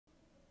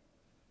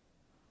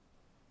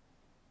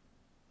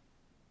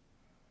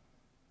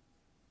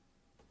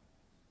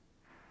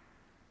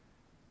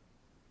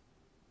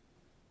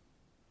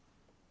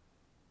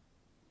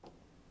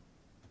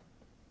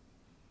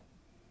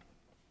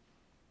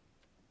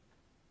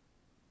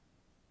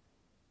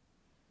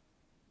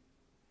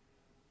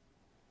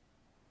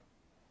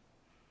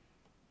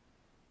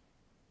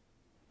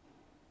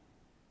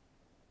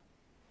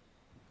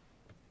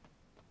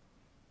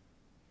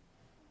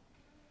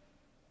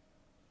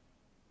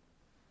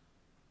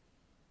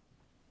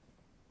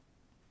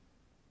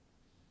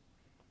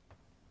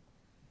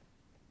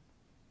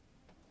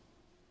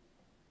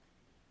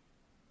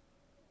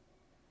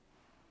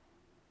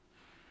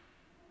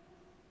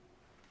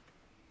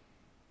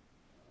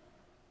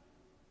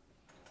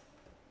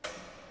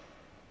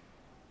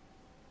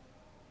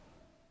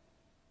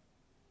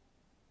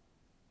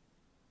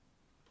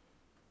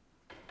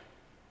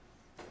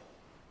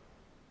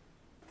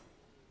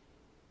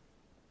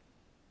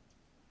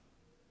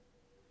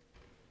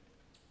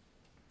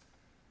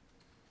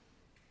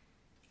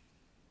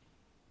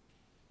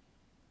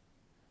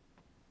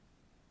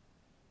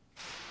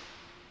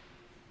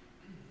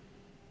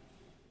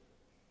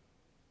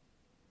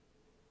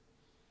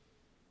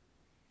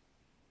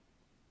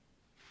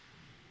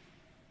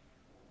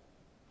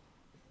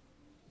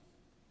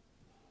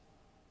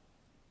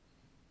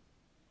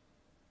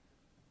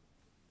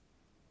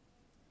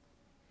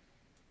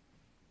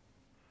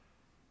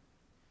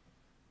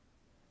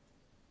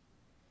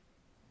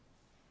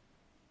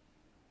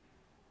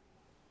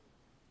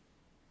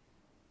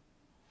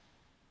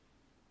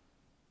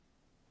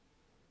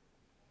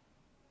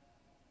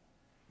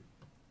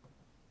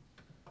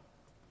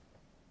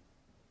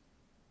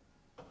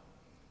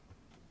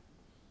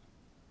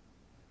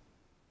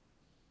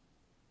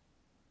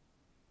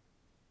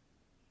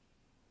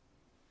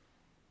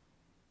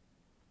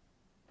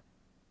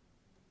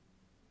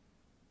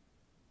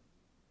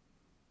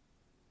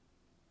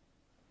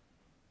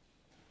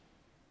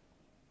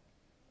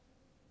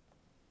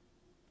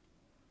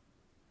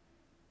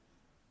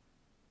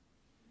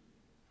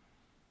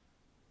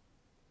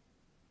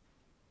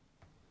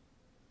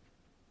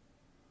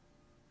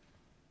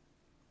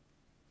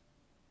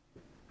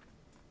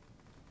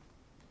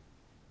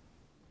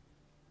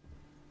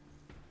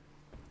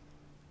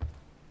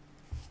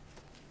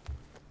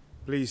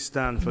Please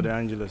stand for the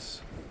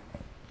Angelus.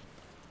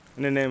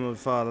 In the name of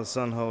the Father,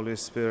 Son, Holy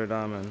Spirit,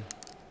 Amen.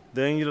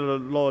 The angel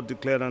of the Lord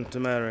declared unto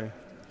Mary,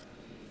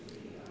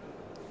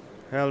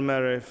 Hail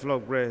Mary, full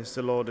of grace,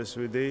 the Lord is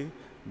with thee.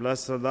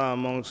 Blessed art thou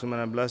amongst women,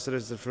 and blessed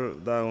is the fruit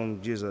of thy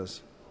womb,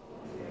 Jesus.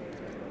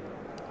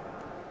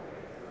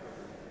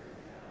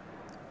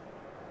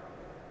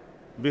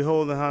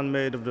 Behold the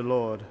handmaid of the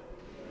Lord.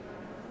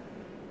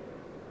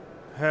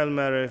 Hail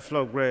Mary,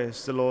 full of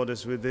grace, the Lord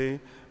is with thee.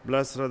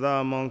 Blessed art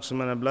thou amongst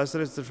women, and blessed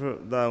is the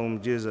fruit of thy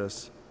womb,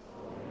 Jesus.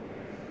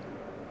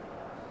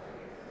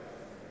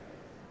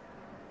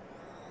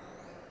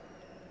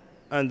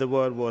 And the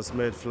Word was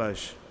made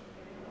flesh.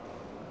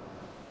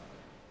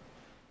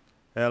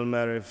 Hail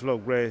Mary, full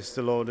of grace,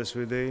 the Lord is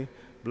with thee.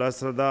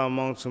 Blessed art thou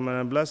amongst women,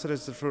 and blessed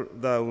is the fruit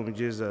of thy womb,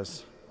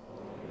 Jesus.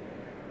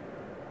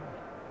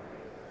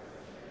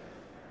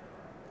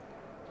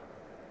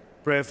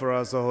 Pray for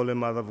us, O Holy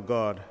Mother of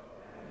God.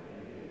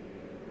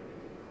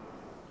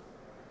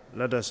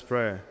 Let us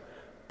pray.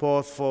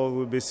 Pour forth,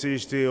 we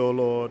beseech thee, O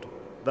Lord,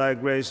 thy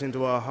grace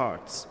into our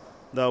hearts,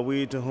 that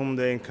we, to whom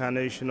the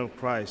incarnation of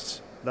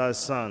Christ, thy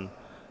Son,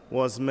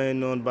 was made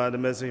known by the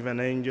message of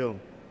an angel,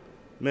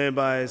 may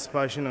by his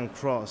passion and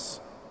cross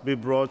be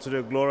brought to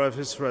the glory of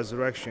his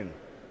resurrection,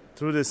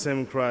 through the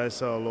same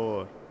Christ our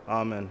Lord.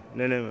 Amen. In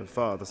the name of the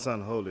Father,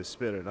 Son, Holy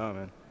Spirit.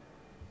 Amen.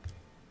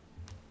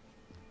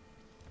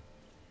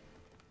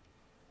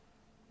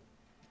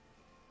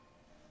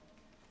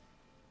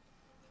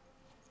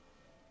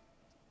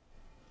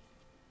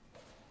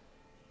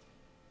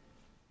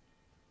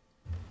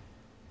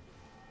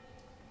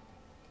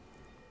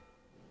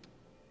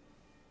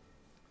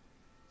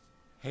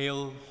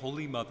 Hail,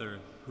 Holy Mother,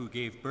 who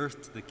gave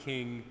birth to the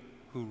King,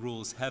 who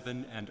rules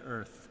heaven and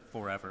earth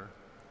forever.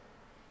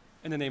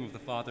 In the name of the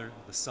Father,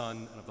 the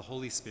Son, and of the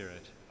Holy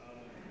Spirit,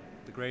 Amen.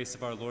 The grace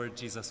of our Lord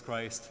Jesus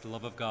Christ, the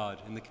love of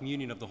God, and the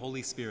communion of the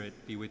Holy Spirit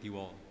be with you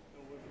all.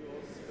 And with your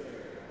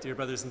spirit. Dear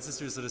brothers and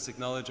sisters, let us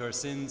acknowledge our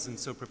sins and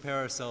so prepare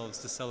ourselves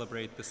to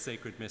celebrate the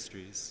sacred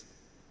mysteries.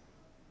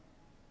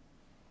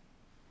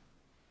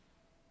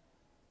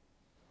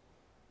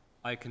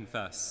 I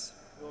confess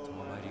to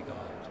Almighty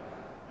God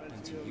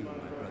and to you,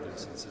 my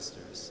brothers and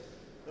sisters,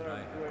 that I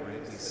have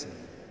greatly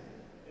sinned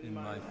in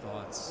my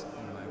thoughts,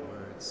 in my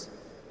words,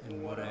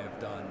 in what I have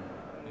done,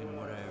 in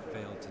what I have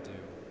failed to do,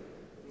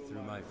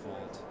 through my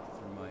fault,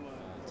 through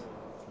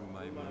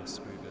my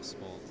most grievous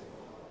fault.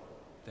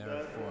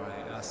 Therefore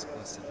I ask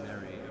Blessed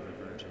Mary, ever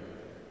Virgin,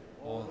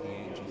 all the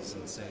angels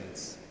and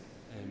saints,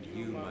 and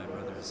you, my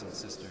brothers and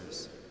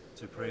sisters,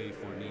 to pray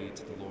for me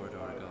to the Lord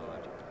our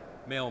God.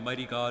 May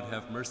Almighty God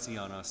have mercy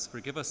on us,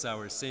 forgive us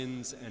our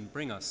sins, and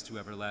bring us to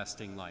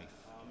everlasting life.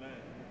 Amen.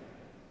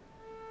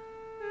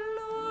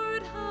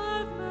 Lord,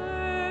 have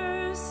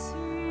mercy.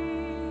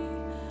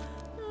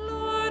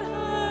 Lord,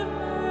 have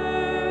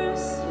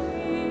mercy.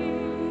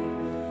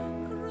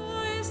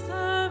 Christ,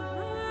 have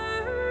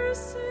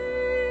mercy.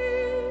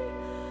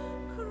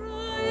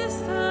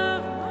 Christ,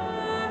 have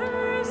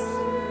mercy.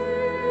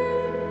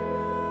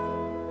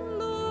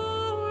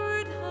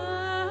 Lord,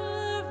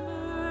 have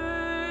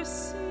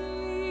mercy.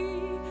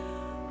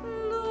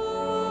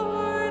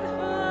 Lord,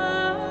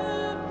 have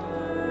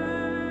mercy.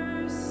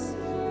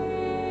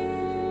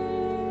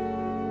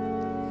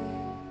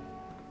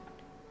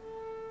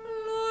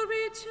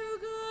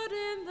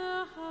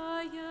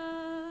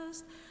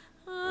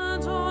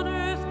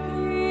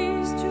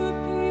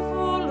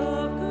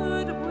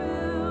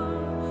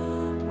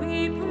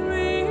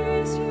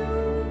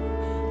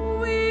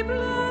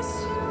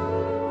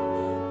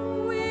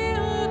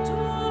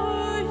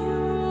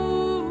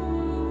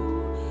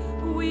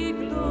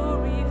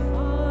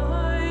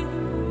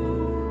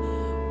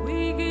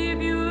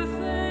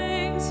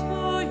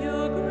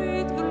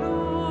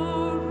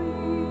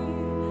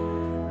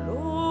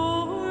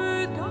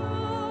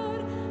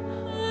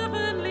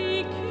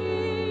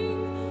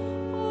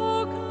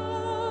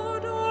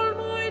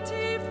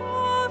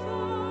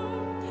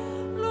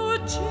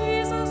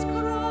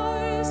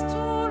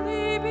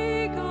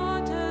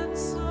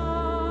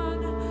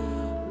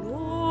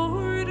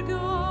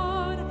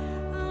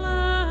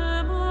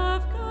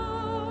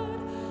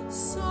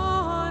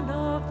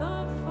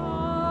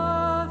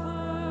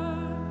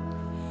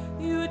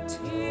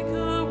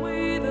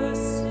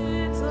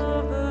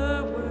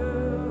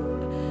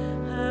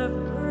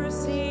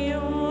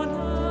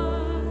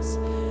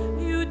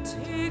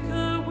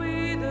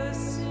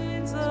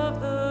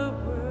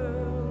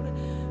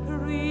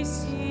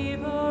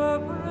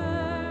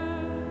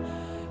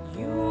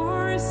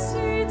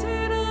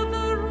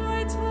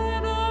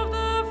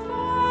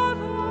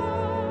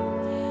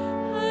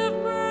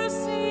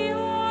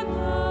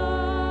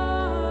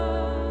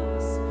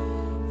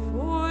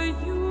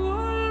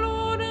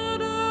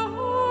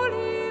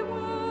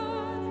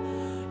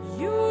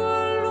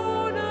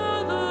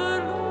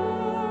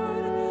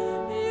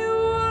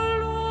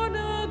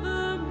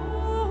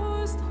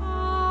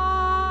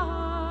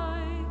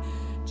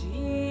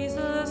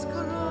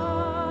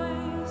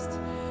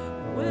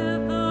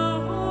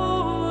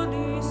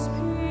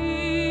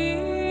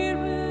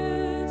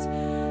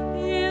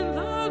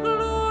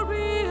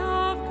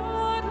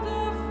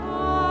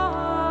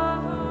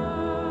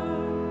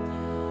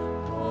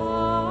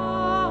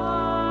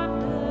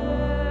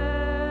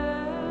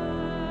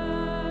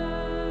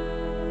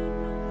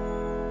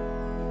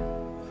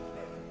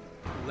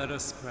 Let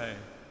us pray.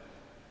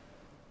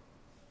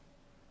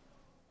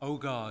 O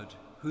God,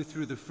 who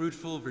through the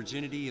fruitful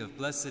virginity of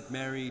Blessed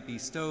Mary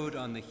bestowed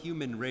on the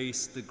human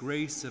race the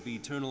grace of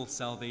eternal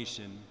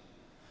salvation,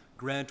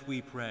 grant, we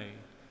pray,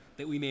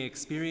 that we may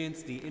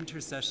experience the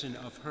intercession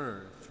of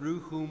her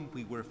through whom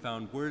we were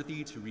found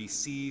worthy to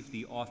receive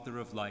the author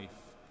of life,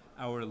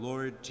 our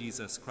Lord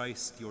Jesus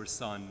Christ, your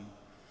Son,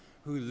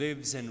 who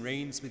lives and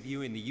reigns with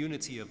you in the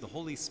unity of the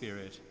Holy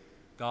Spirit,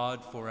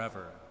 God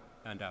forever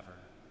and ever.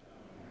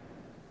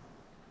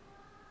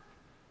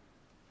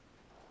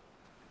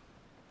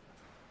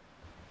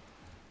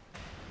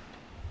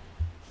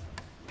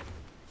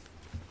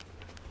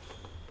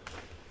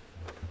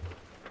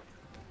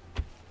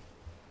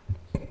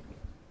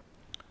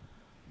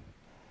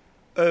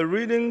 A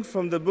reading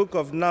from the book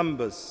of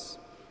Numbers.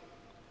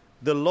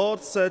 The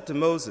Lord said to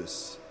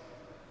Moses,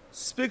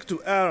 "Speak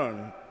to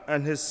Aaron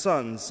and his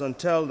sons and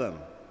tell them,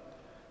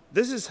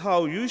 'This is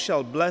how you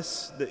shall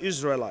bless the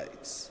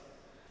Israelites.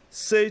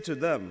 Say to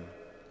them,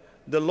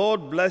 the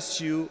Lord bless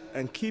you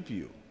and keep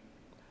you.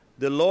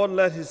 The Lord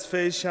let his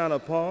face shine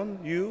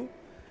upon you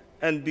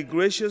and be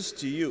gracious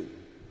to you.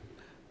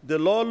 The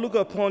Lord look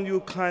upon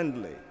you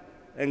kindly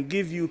and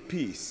give you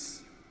peace.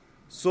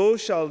 So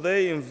shall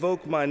they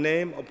invoke my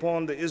name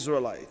upon the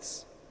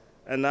Israelites,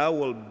 and I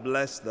will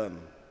bless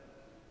them.'"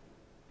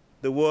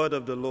 The word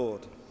of the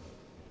Lord.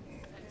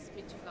 Thanks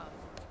be to God.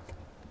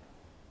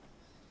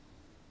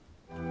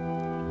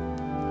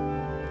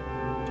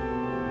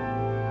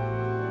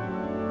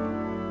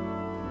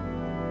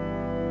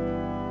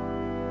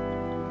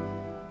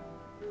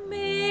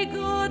 May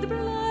God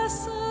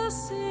bless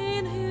us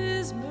in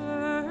his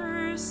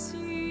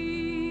mercy.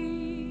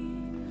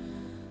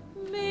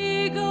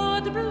 May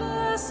God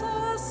bless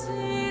us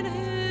in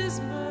his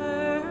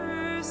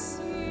mercy.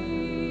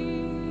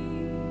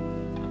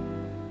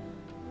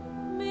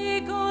 May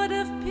God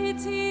have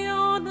pity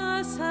on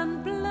us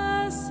and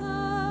bless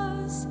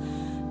us.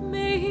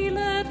 May he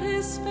let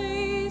his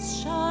face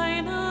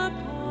shine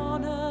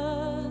upon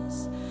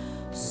us.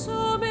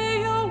 So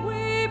may your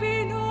way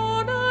be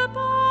known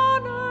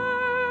upon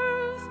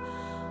earth,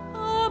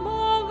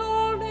 among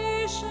all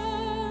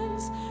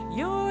nations,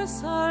 your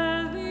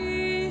salvation.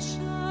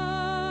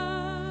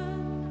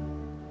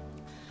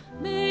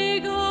 May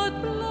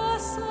God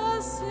bless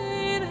us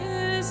in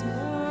his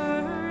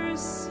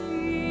mercy.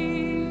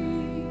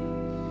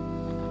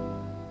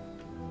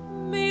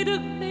 May the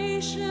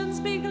nations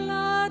be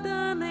glad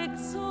and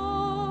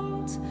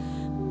exult,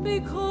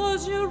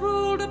 because you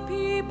rule the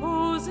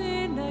peoples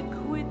in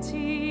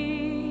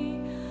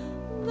equity.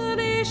 The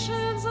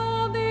nations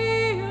on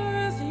the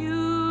earth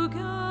you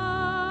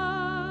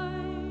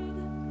guide.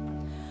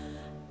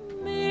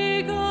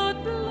 May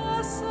God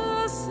bless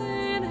us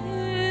in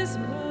his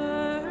mercy.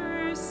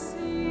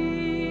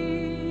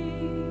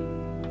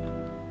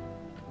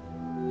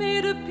 May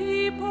the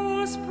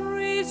peoples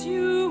praise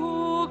you,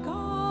 O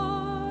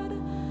God.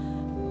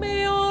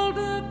 May all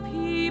the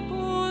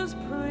peoples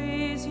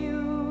praise you.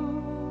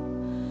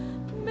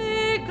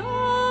 May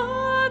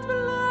God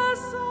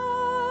bless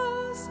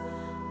us,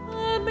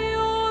 and may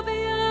all the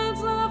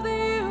ends of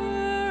the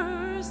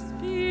earth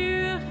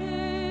fear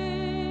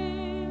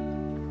him.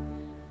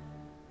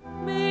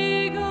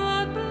 May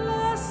God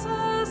bless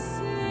us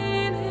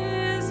in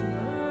his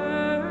mercy.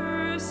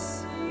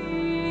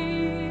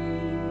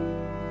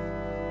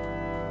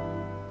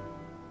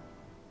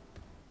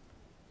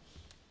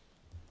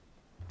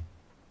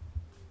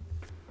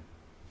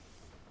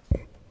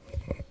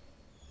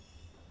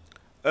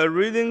 A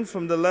reading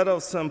from the letter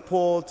of St.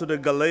 Paul to the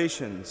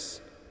Galatians.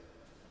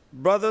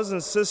 Brothers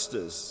and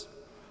sisters,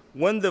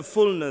 when the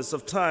fullness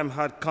of time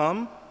had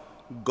come,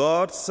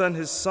 God sent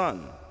his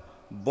Son,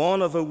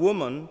 born of a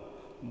woman,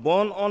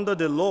 born under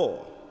the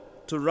law,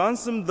 to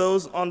ransom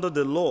those under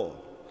the law,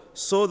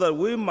 so that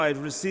we might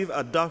receive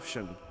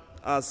adoption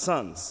as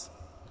sons.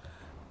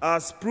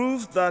 As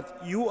proof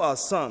that you are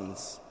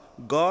sons,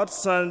 God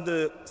sent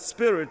the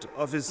Spirit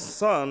of his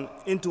Son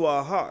into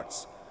our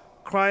hearts,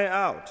 crying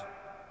out,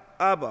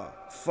 "Abba,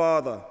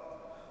 Father."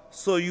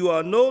 So you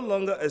are no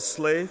longer a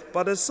slave,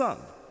 but a son.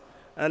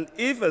 And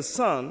if a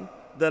son,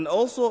 then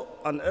also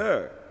an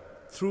heir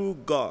through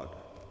God.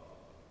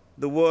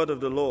 The word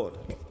of the Lord.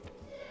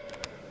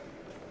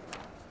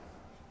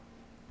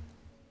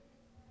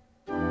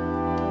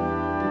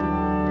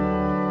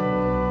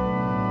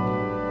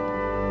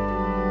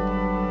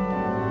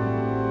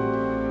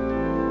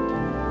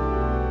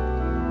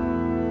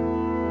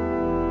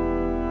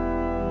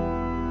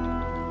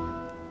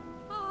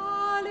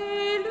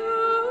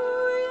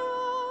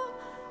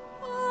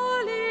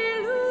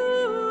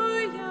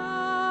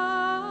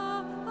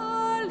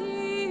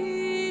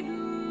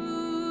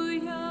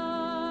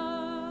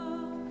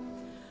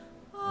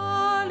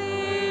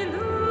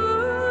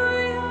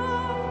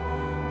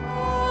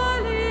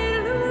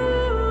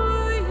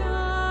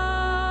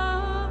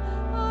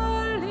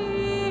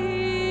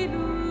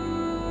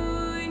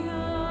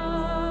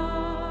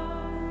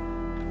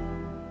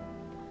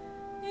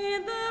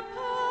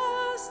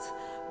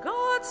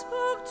 God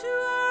spoke to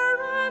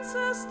our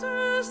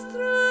ancestors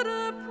through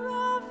the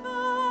prophets.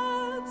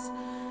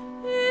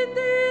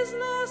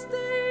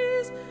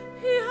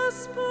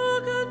 has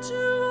spoken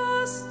to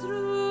us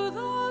through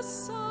the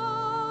Son.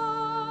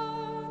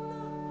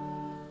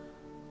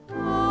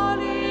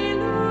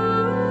 Alleluia,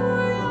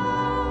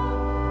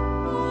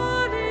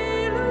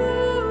 alleluia,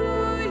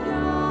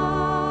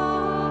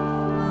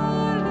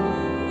 alleluia.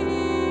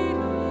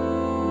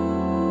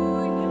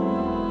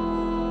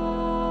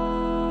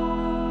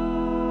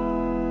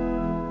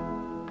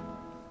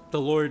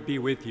 The Lord be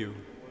with you.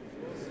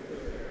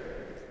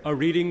 A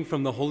reading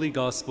from the Holy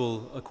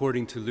Gospel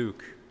according to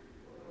Luke.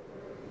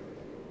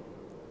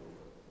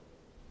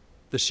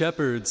 The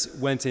shepherds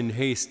went in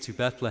haste to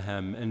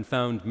Bethlehem and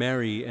found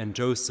Mary and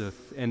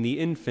Joseph and the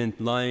infant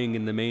lying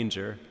in the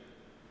manger.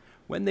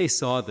 When they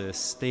saw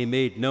this, they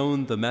made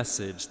known the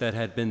message that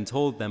had been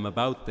told them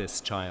about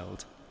this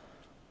child.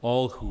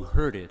 All who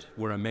heard it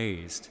were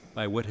amazed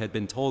by what had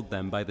been told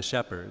them by the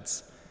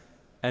shepherds.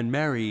 And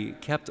Mary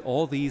kept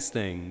all these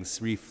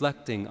things,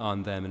 reflecting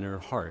on them in her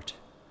heart.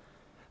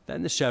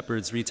 Then the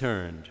shepherds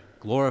returned,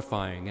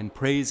 glorifying and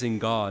praising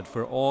God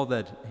for all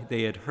that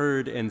they had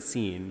heard and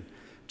seen,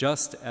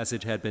 just as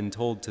it had been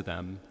told to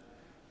them.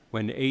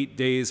 When 8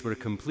 days were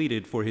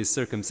completed for his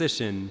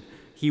circumcision,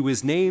 he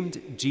was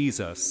named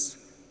Jesus,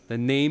 the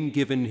name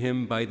given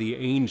him by the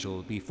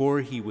angel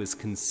before he was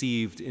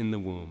conceived in the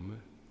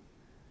womb.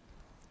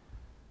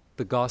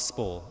 The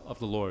Gospel of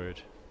the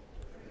Lord.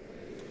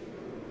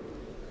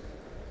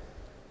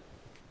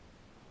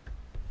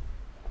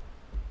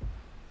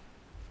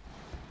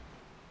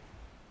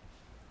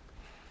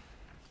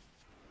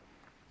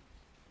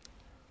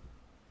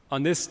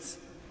 On this,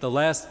 the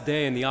last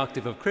day in the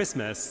octave of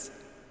Christmas,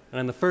 and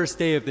on the first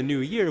day of the new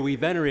year, we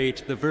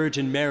venerate the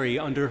Virgin Mary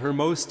under her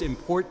most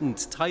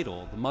important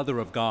title, the Mother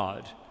of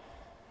God.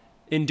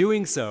 In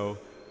doing so,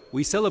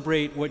 we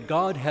celebrate what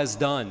God has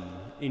done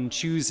in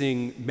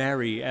choosing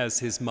Mary as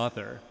his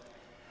mother,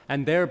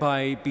 and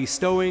thereby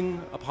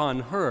bestowing upon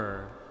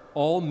her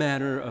all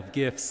manner of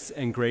gifts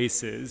and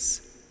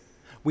graces.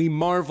 We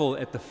marvel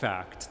at the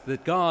fact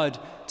that God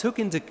took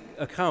into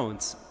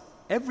account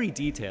every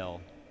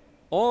detail,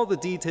 all the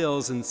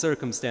details and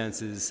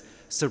circumstances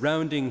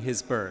surrounding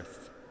his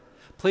birth,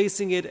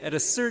 placing it at a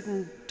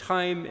certain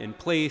time and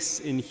place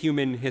in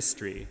human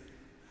history.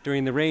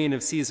 During the reign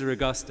of Caesar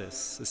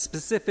Augustus, a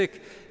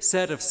specific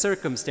set of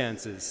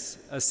circumstances,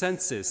 a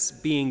census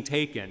being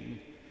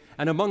taken,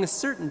 and among a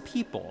certain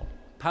people,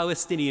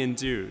 Palestinian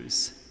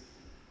Jews.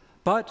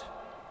 But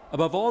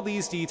above all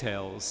these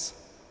details,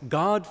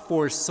 God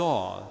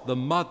foresaw the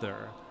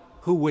mother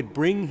who would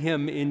bring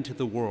him into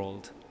the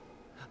world,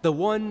 the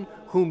one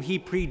whom he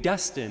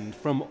predestined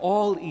from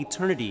all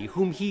eternity,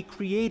 whom he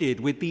created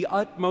with the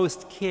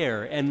utmost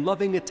care and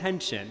loving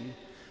attention,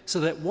 so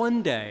that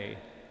one day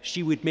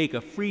she would make a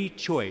free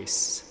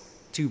choice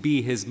to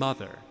be his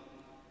mother.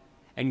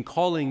 And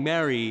calling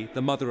Mary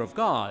the Mother of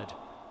God,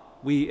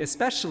 we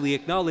especially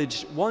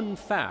acknowledge one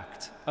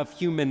fact of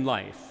human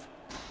life,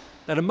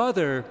 that a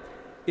mother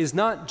is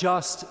not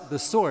just the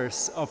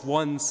source of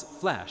one's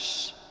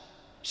flesh.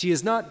 She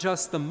is not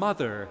just the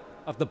mother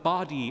of the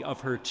body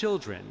of her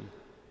children.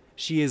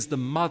 She is the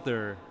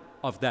mother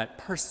of that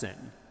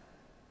person.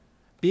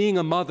 Being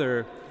a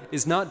mother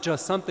is not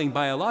just something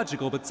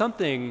biological, but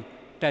something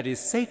that is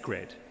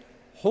sacred,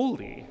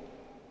 holy,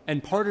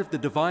 and part of the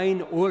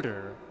divine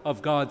order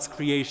of God's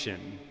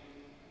creation.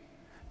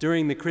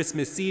 During the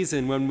Christmas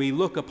season, when we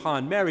look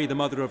upon Mary, the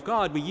Mother of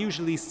God, we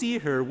usually see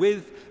her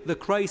with the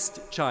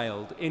Christ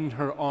child in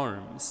her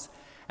arms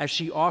as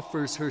she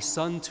offers her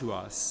son to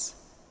us.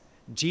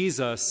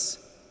 Jesus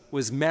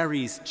was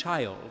Mary's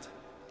child,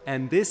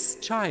 and this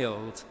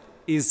child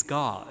is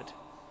God.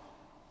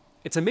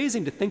 It's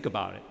amazing to think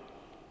about it.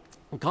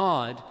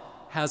 God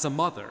has a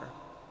mother,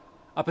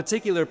 a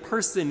particular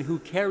person who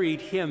carried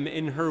him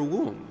in her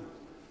womb,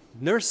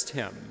 nursed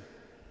him,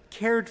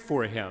 cared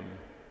for him,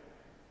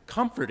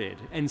 comforted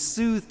and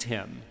soothed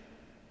him,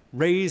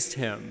 raised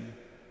him,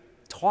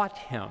 taught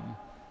him,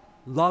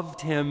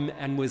 loved him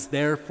and was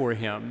there for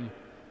him,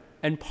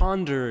 and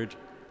pondered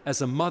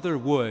as a mother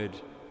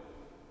would,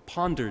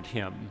 pondered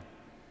him,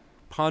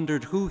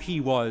 pondered who he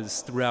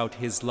was throughout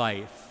his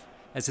life,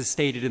 as is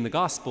stated in the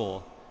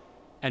Gospel.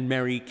 And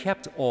Mary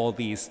kept all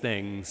these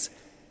things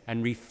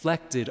and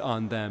reflected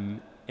on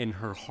them in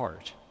her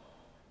heart.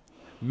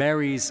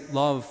 Mary's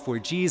love for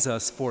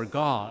Jesus, for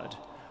God,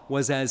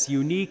 was as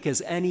unique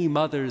as any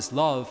mother's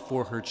love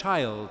for her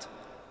child,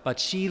 but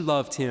she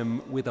loved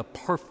him with a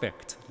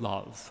perfect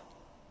love.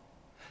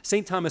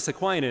 St. Thomas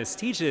Aquinas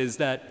teaches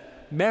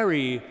that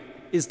Mary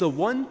is the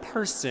one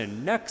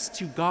person next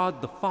to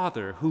God the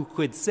Father who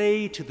could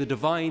say to the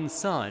divine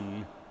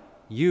Son,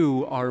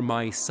 "You are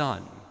my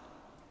son."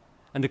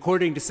 And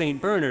according to St.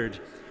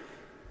 Bernard,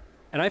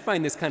 and I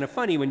find this kind of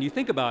funny when you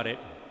think about it,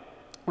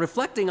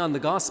 reflecting on the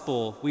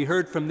gospel we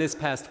heard from this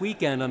past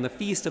weekend on the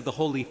Feast of the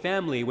Holy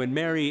Family when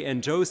Mary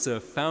and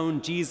Joseph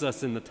found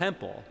Jesus in the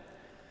temple,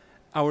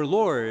 our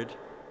Lord,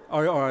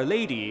 or Our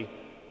Lady,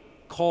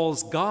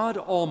 calls God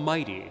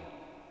Almighty,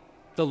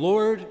 the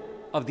Lord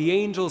of the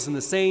angels and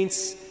the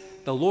saints,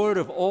 the Lord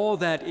of all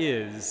that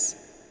is,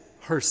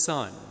 her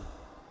Son.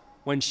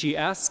 when she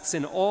asks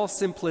in all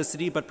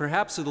simplicity, but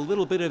perhaps with a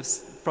little bit of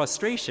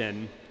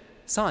frustration,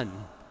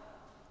 "Son,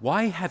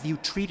 why have you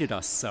treated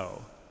us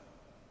so?"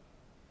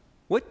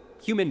 What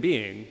human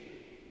being,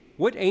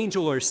 what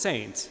angel or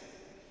saint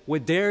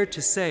would dare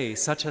to say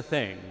such a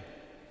thing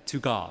to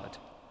God?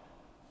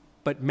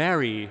 But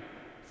Mary,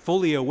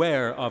 fully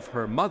aware of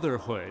her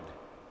motherhood,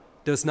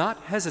 does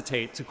not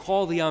hesitate to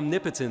call the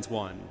Omnipotent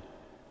One,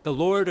 the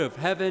Lord of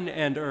heaven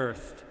and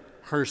earth,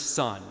 her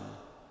Son.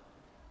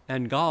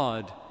 And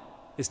God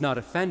is not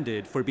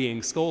offended for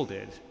being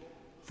scolded,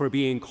 for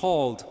being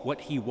called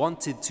what he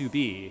wanted to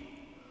be.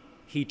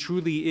 He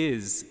truly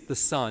is the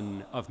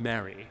Son of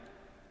Mary.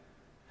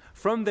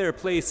 From their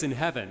place in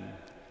heaven,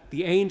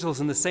 the angels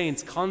and the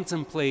saints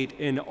contemplate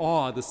in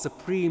awe the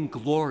supreme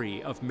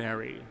glory of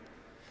Mary.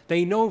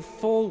 They know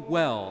full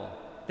well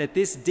that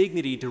this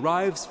dignity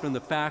derives from the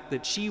fact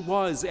that she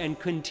was and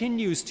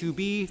continues to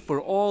be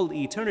for all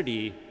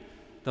eternity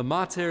the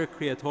Mater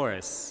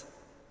Creatoris,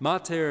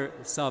 Mater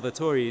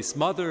Salvatoris,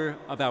 Mother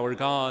of our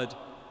God,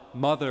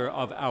 Mother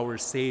of our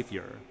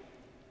Savior.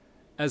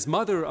 As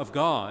Mother of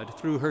God,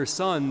 through her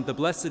Son, the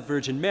Blessed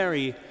Virgin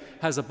Mary,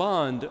 has a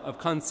bond of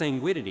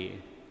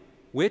consanguinity,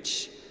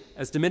 which,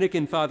 as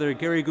Dominican Father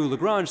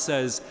Garrigou-Lagrange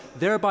says,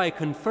 thereby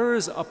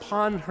confers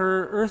upon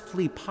her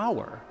earthly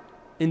power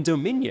and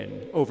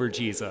dominion over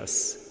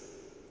Jesus.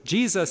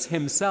 Jesus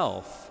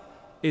himself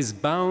is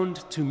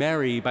bound to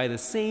Mary by the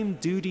same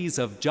duties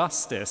of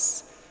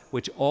justice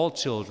which all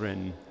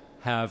children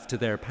have to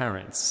their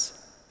parents.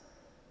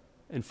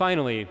 And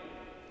finally,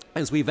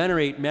 as we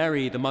venerate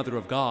Mary, the Mother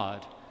of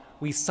God,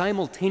 we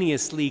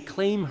simultaneously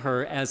claim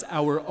her as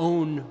our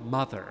own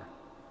mother.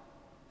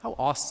 How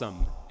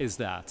awesome is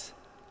that?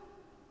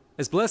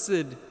 As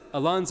Blessed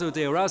Alonso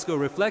de Orozco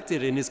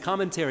reflected in his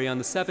commentary on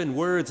the 7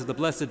 words of the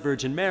Blessed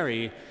Virgin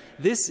Mary,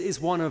 this is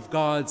one of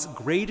God's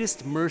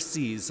greatest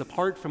mercies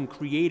apart from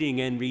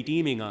creating and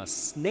redeeming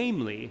us,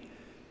 namely,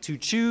 to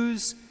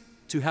choose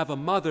to have a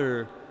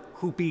mother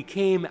who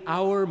became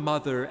our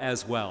mother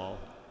as well.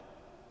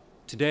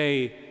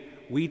 Today,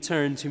 we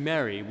turn to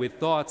Mary with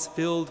thoughts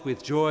filled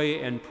with joy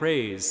and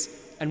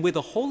praise and with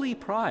a holy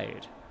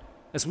pride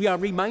as we are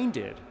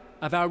reminded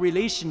of our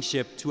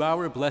relationship to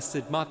our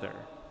Blessed Mother.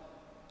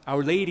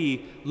 Our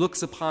Lady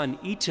looks upon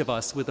each of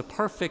us with a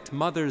perfect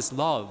mother's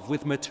love,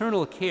 with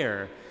maternal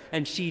care,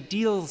 and she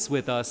deals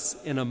with us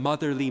in a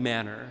motherly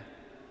manner.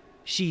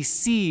 She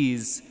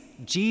sees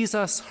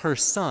Jesus, her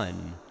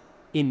Son,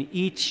 in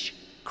each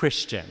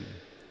Christian,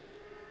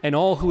 and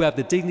all who have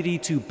the dignity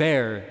to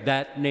bear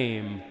that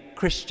name,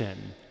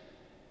 Christian,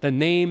 the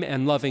name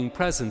and loving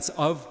presence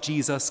of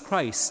Jesus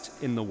Christ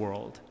in the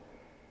world.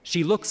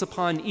 She looks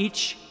upon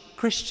each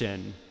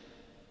Christian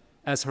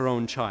as her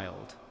own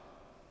child.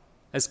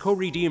 As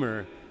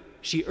co-redeemer,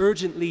 she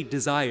urgently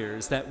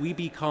desires that we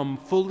become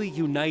fully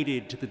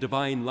united to the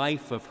divine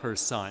life of her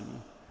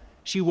Son.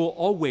 She will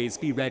always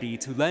be ready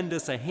to lend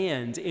us a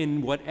hand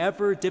in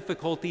whatever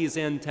difficulties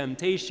and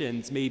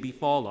temptations may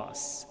befall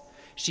us.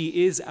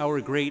 She is our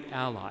great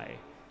ally,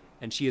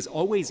 and she is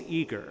always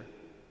eager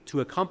to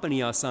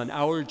accompany us on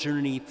our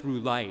journey through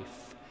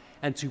life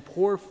and to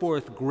pour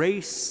forth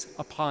grace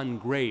upon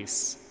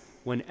grace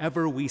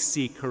whenever we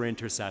seek her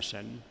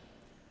intercession.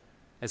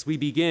 As we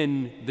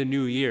begin the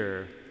new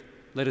year,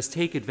 let us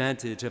take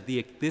advantage of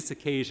this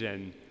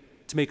occasion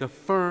to make a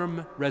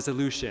firm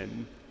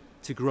resolution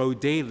to grow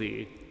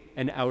daily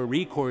in our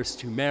recourse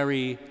to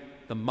Mary,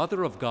 the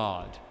Mother of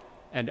God,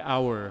 and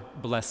our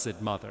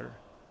Blessed Mother.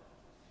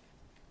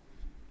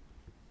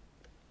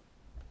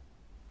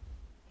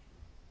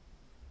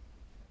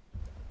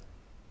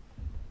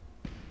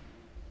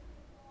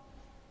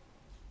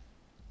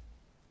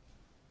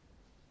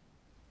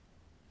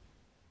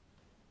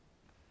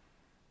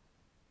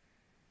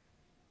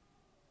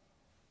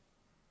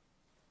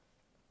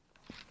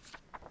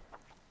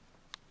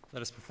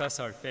 Let us profess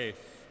our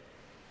faith.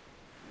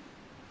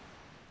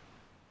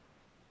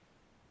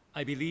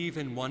 I believe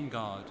in one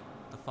God,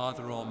 the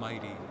Father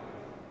Almighty,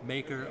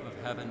 maker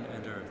of heaven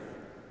and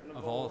earth,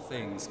 of all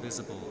things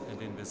visible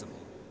and invisible.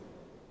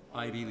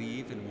 I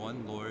believe in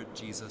one Lord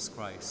Jesus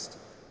Christ,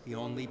 the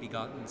only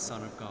begotten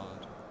Son of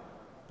God,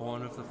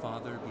 born of the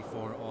Father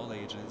before all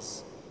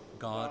ages,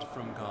 God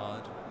from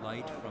God,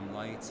 light from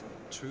light,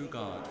 true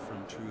God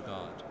from true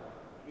God,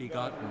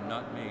 begotten,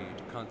 not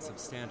made,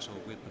 consubstantial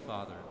with the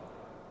Father.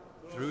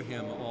 Through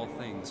him all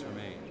things were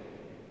made.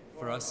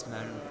 For us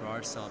men and for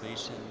our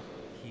salvation,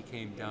 he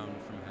came down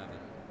from heaven,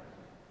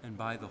 and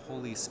by the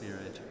Holy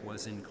Spirit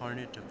was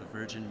incarnate of the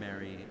Virgin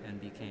Mary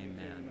and became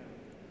man.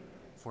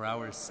 For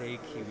our sake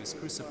he was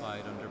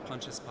crucified under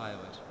Pontius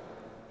Pilate.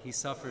 He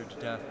suffered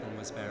death and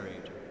was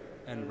buried,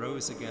 and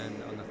rose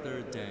again on the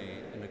 3rd day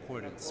in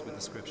accordance with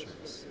the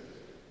Scriptures.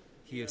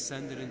 He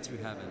ascended into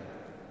heaven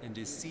and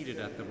is seated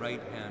at the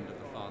right hand of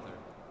the Father.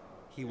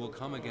 He will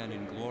come again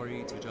in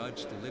glory to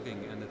judge the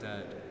living and the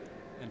dead,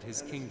 and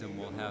his kingdom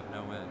will have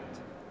no end.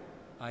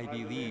 I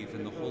believe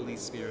in the Holy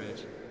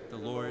Spirit, the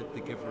Lord, the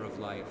giver of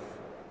life,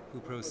 who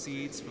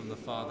proceeds from the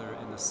Father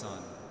and the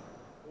Son,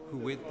 who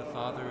with the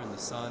Father and the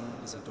Son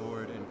is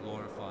adored and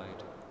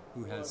glorified,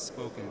 who has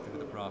spoken through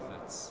the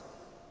prophets.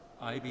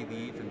 I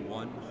believe in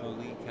one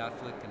holy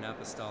Catholic and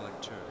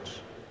Apostolic Church.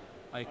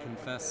 I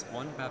confess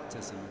one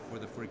baptism for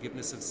the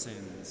forgiveness of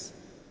sins,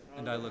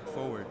 and I look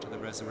forward to the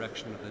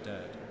resurrection of the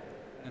dead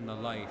and the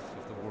life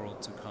of the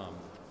world to come.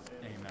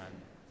 Amen.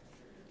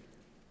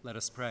 Let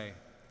us pray.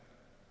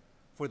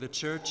 For the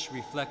Church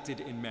reflected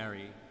in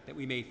Mary, that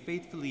we may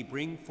faithfully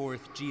bring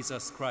forth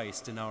Jesus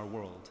Christ in our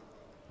world,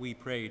 we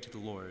pray to the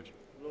Lord.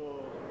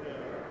 Lord, hear our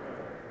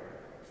prayer.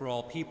 For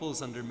all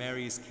peoples under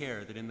Mary's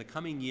care, that in the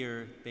coming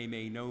year they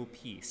may know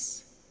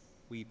peace,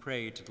 we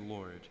pray to the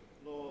Lord.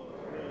 Lord,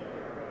 hear our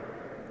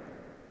prayer.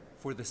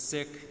 For the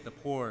sick, the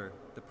poor,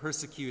 the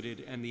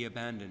persecuted, and the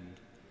abandoned,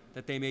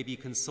 that they may be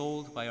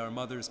consoled by our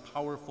Mother's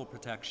powerful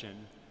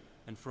protection,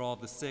 and for all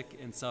the sick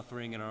and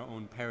suffering in our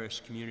own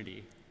parish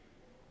community,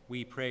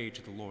 we pray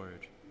to the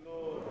Lord.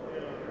 Lord,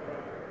 hear our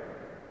prayer.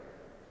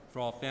 For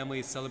all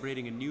families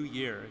celebrating a new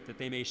year, that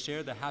they may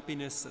share the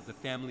happiness of the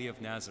family of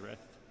Nazareth,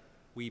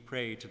 we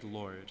pray to the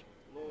Lord.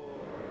 Lord,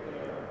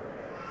 hear our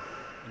prayer.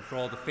 And for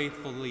all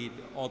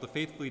the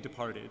faithfully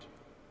departed,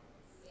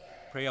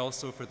 pray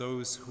also for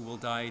those who will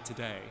die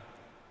today,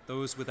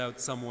 those without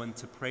someone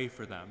to pray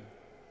for them,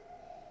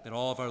 that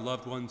all of our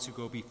loved ones who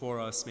go before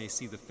us may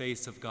see the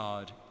face of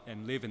God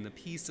and live in the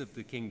peace of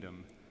the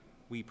kingdom,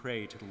 we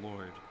pray to the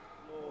Lord.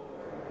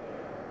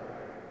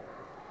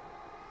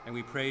 And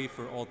we pray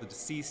for all the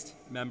deceased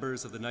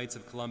members of the Knights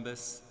of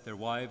Columbus, their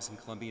wives and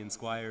Columbian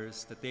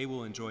squires, that they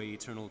will enjoy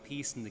eternal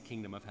peace in the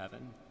kingdom of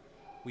heaven.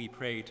 We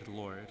pray to the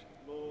Lord.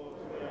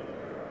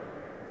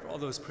 For all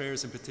those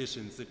prayers and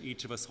petitions that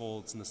each of us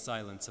holds in the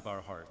silence of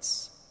our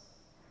hearts.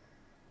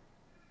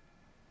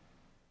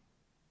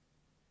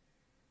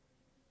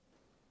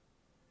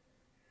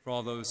 For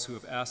all those who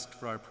have asked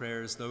for our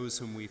prayers, those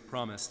whom we've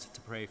promised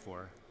to pray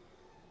for.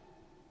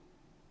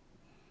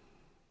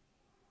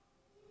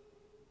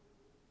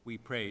 We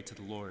pray to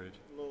the Lord.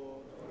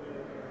 Lord,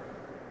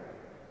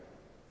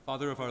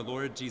 Father of our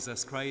Lord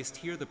Jesus Christ,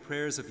 hear the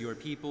prayers of your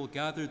people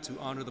gathered to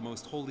honor the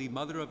most holy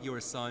Mother of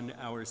your Son,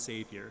 our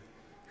Savior,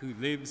 who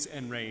lives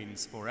and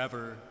reigns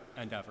forever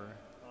and ever.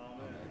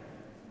 Amen.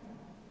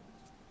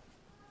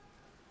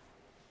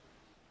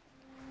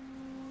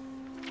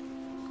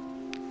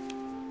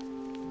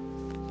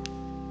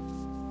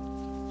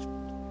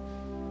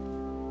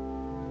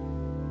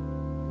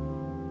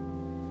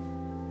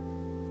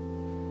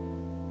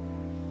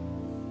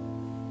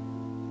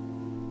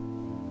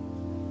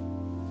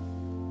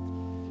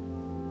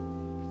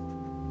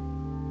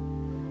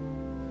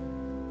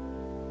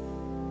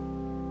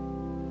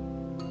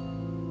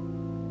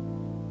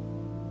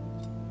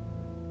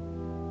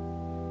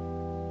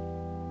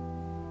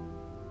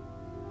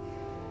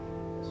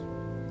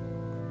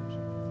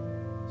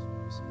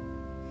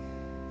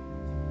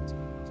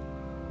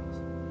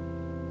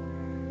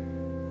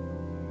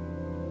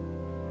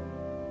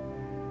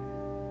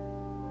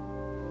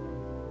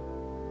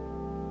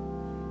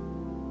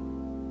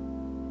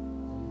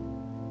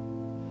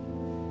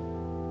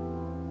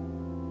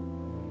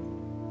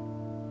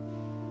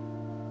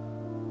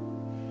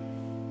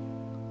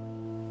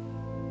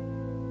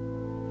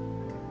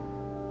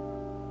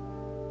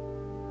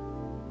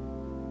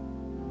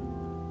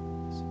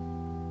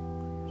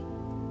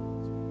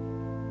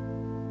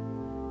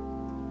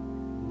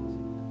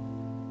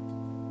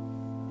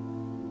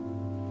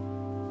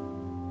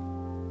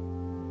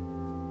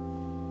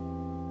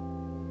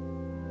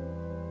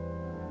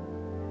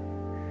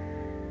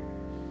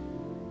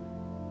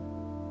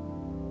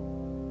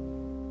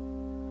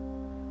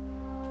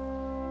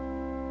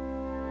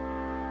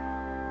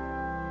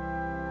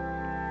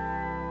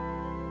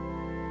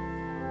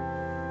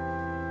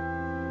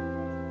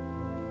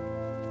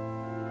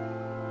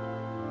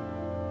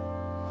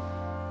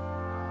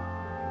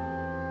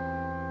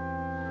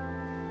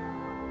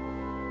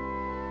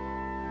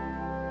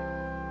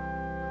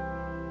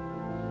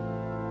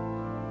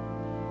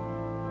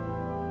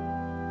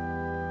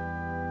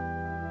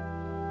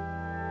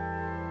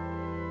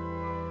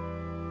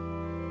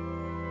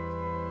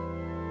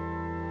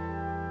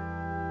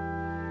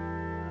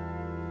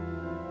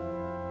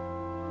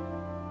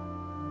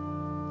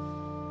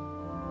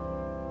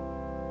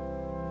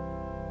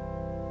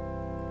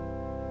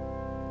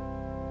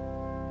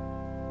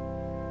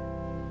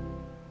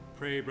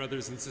 Pray,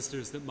 brothers and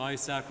sisters, that my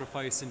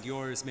sacrifice and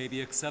yours may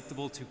be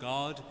acceptable to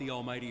God, the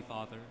Almighty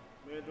Father.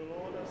 may the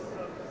Lord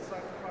accept the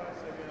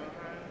sacrifice of your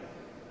hands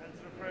and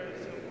to the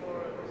praise and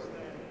glory of his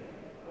name,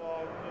 for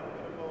our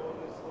good and all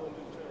his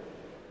holy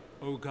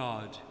church. O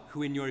God,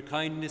 who in your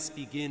kindness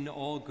begin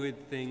all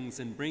good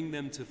things and bring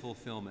them to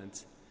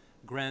fulfillment,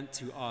 grant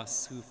to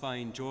us who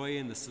find joy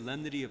in the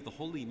solemnity of the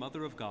Holy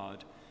Mother of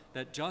God,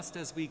 that just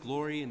as we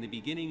glory in the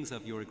beginnings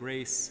of your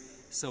grace,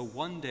 so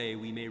one day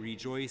we may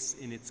rejoice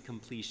in its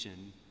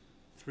completion.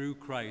 Through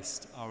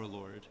Christ our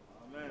Lord.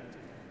 Amen.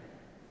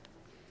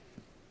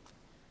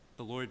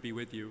 The Lord be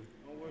with you.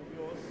 And with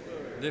your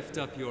spirit, Lift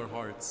up your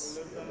hearts.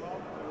 lift them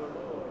up to the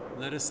Lord.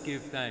 Let us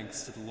give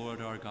thanks to the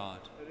Lord our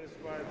God. It is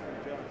right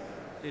and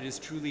just. It is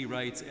truly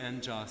right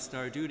and just,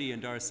 our duty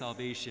and our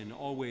salvation,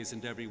 always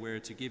and everywhere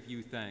to give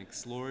you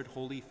thanks, Lord,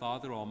 Holy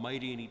Father,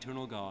 Almighty and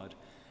eternal God,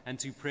 and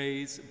to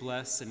praise,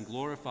 bless, and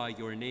glorify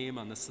your name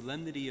on the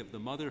solemnity of the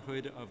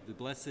motherhood of the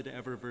Blessed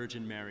Ever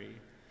Virgin Mary.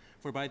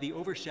 For by the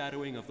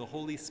overshadowing of the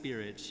Holy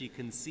Spirit she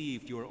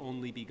conceived your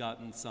only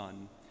begotten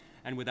Son,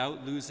 and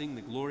without losing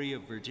the glory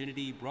of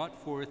virginity brought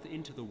forth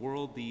into the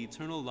world the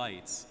eternal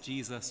light,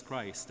 Jesus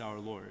Christ our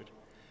Lord.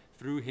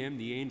 Through him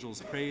the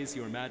angels praise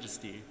your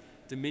majesty,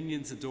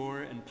 dominions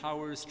adore, and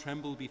powers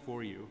tremble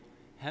before you.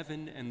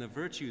 Heaven and the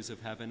virtues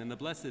of heaven and the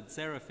blessed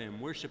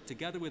seraphim worship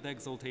together with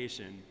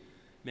exultation.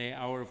 May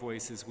our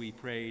voices, we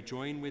pray,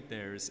 join with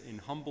theirs in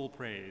humble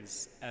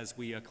praise as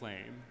we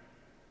acclaim.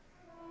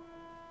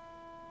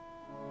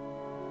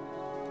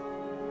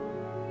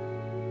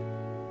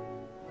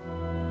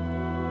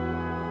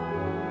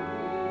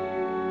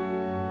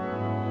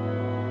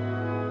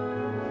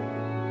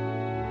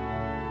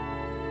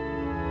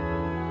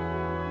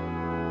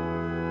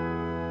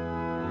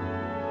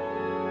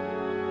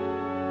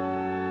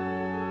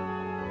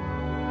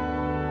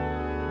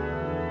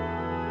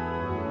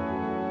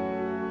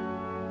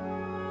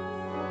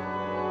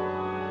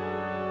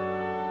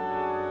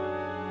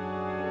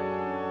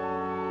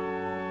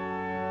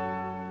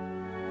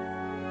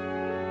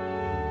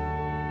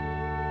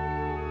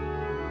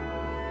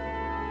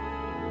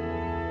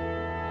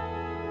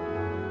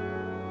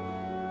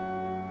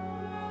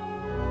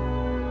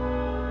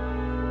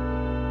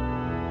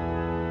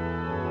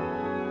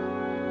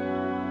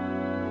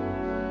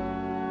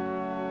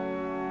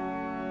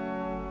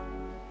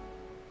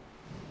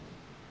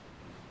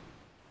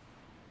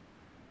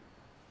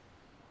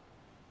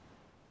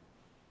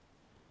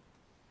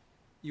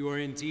 You are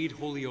indeed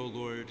holy, O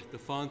Lord, the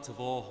font of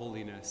all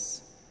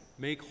holiness.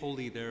 Make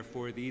holy,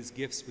 therefore, these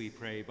gifts, we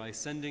pray, by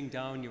sending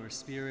down your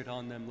Spirit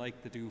on them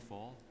like the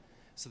dewfall,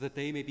 so that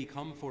they may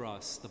become for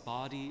us the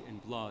body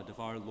and blood of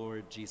our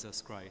Lord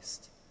Jesus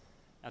Christ.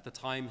 At the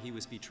time he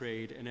was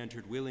betrayed and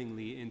entered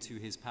willingly into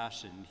his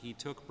passion, he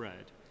took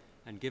bread,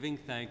 and giving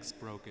thanks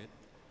broke it,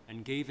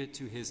 and gave it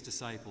to his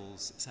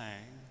disciples,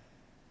 saying,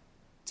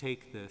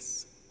 "Take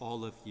this,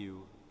 all of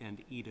you,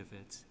 and eat of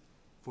it,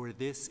 for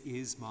this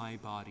is my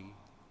body,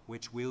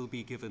 which will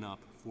be given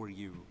up for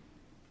you."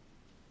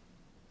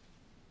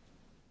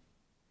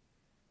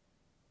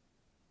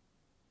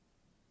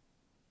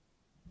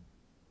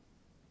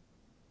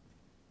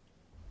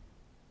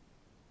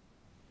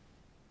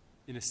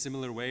 In a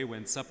similar way,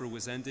 when supper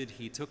was ended,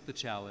 he took the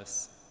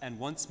chalice, and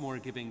once more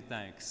giving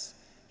thanks,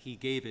 he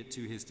gave it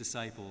to his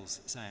disciples,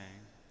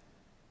 saying,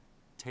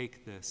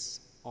 "Take this,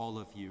 all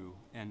of you,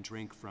 and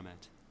drink from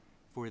it,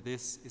 for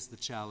this is the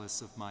chalice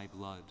of my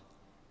blood,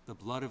 the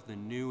blood of the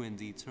new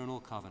and eternal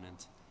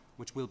covenant,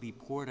 which will be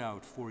poured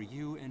out for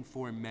you and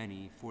for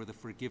many for the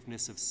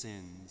forgiveness of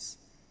sins.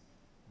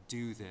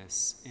 Do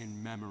this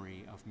in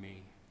memory of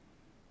me."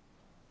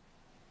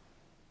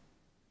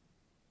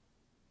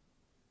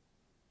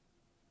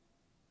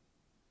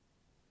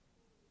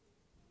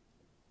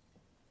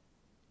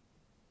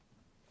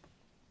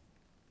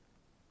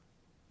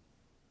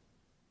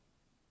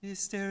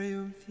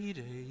 Mysterium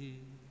Fidei.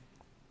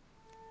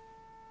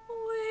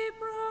 We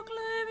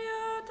proclaim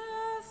your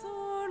death,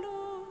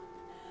 O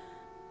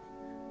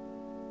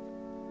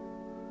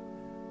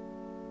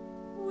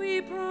Lord.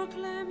 We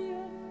proclaim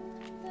your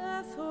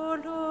death, O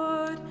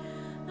Lord,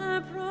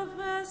 and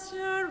profess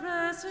your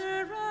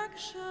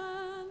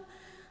resurrection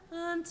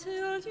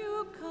until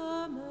you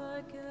come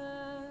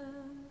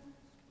again.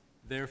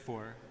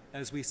 Therefore,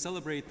 as we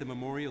celebrate the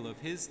memorial of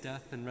his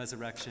death and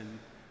resurrection,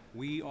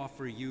 we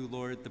offer you,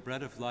 Lord, the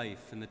bread of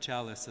life and the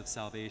chalice of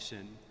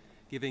salvation,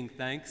 giving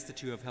thanks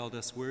that you have held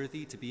us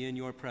worthy to be in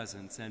your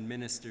presence and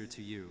minister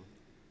to you.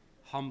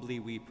 Humbly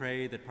we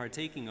pray that,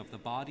 partaking of the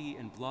body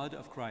and blood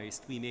of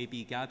Christ, we may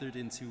be gathered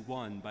into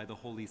one by the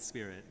Holy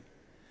Spirit.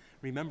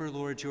 Remember,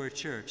 Lord, your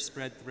church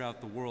spread throughout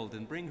the world,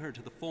 and bring her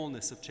to the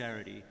fullness of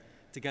charity,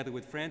 together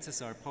with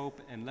Francis our Pope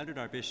and Leonard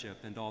our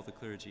Bishop and all the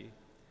clergy.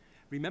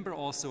 Remember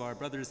also our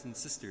brothers and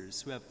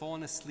sisters who have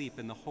fallen asleep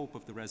in the hope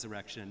of the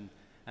resurrection,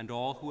 and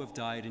all who have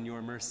died in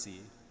your mercy.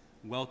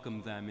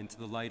 Welcome them into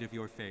the light of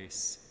your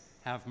face.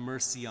 Have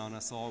mercy on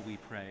us all, we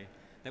pray,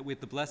 that with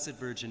the Blessed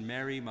Virgin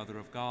Mary, Mother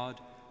of God,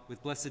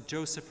 with Blessed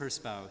Joseph, her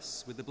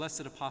spouse, with the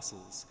blessed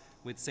apostles,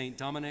 with Saint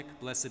Dominic,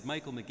 Blessed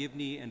Michael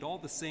McGivney, and all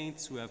the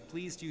saints who have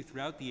pleased you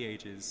throughout the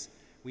ages,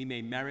 we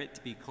may merit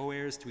to be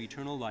co-heirs to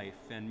eternal life,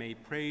 and may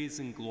praise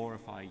and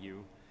glorify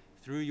you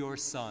through your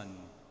Son,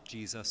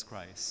 Jesus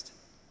Christ.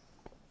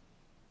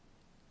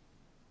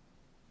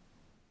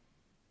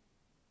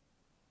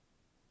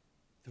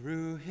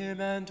 Through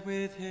him and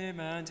with him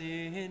and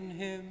in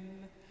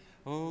him,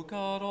 O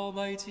God,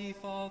 Almighty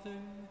Father,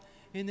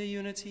 in the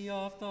unity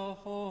of the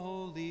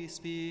Holy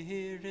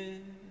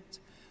Spirit,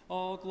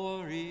 all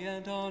glory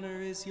and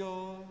honor is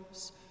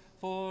yours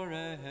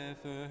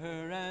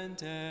forever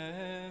and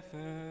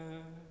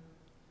ever.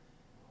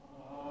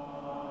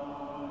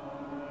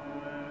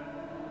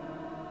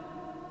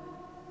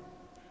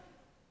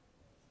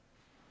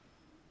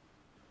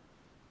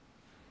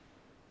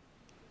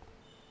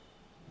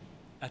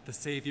 At the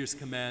Savior's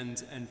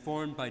command and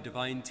formed by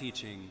divine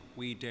teaching,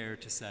 we dare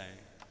to say,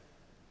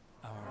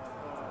 Our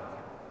Father,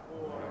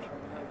 who art in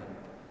heaven,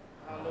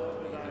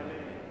 hallowed be thy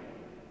name.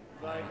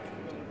 Thy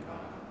kingdom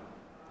come,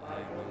 thy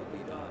will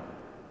be done,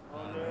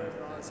 on earth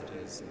as it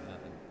is in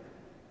heaven.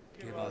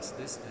 Give us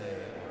this day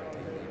our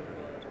daily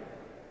bread,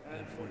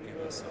 and forgive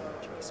us our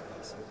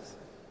trespasses,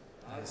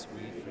 as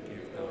we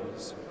forgive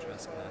those who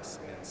trespass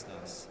against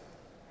us.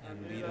 And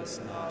lead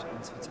us not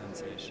into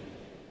temptation,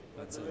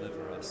 but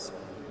deliver us from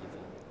evil.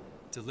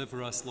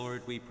 Deliver us,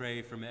 Lord, we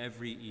pray, from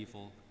every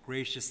evil.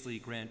 Graciously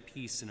grant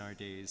peace in our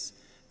days,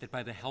 that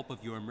by the help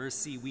of your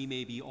mercy we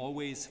may be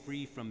always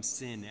free from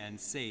sin and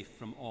safe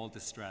from all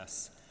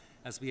distress,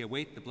 as we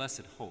await the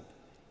blessed hope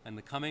and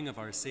the coming of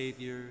our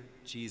Savior,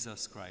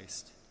 Jesus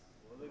Christ.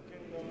 For the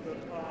kingdom, the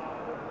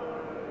power, the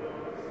glory are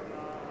yours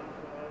now and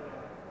forever.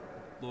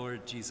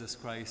 Lord Jesus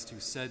Christ,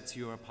 who said to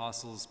your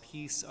apostles,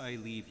 Peace I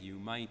leave you,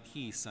 my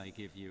peace I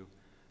give you,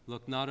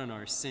 look not on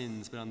our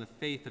sins, but on the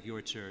faith of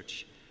your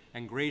church,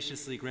 and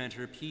graciously grant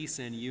her peace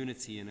and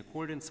unity in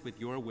accordance with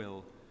your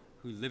will,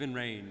 who live and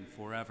reign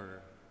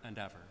forever and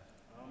ever.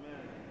 Amen.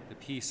 The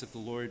peace of the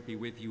Lord be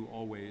with you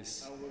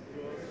always. And with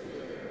your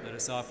spirit. Let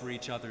us offer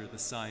each other the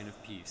sign of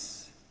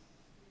peace.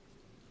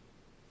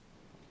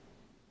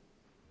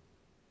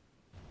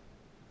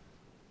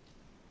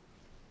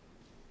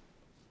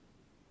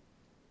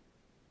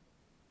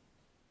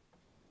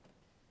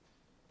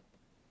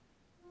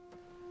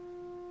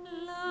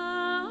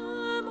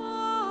 Lamb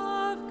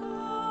of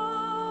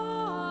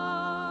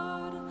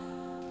God,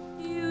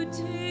 you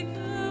take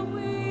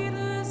away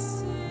the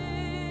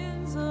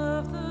sins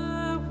of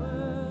the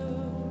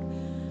world.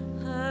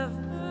 Have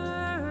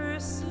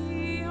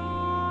mercy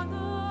on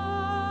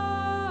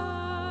us.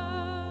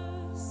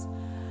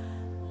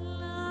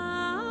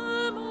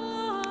 Lamb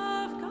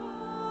of God,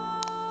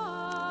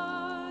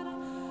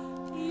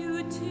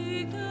 you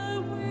take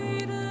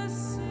away the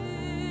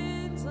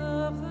sins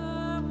of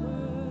the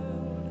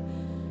world.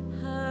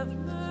 Have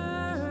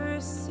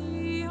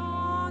mercy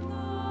on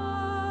us.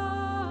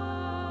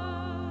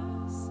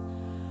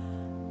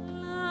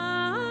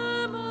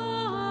 Lamb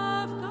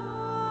of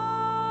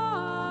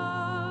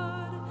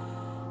God,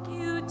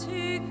 you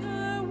take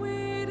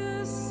away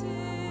the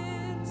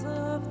sins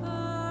of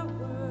the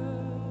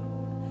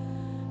world.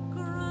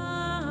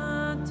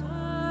 Grant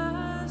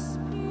us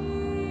peace.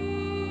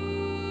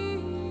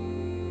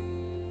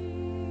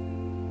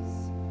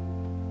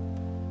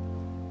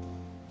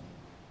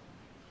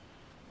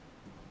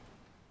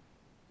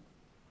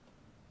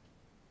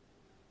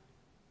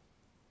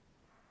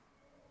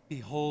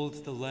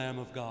 Behold the Lamb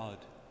of God.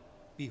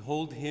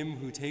 Behold him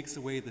who takes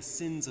away the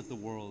sins of the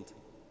world.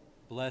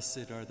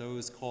 Blessed are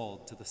those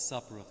called to the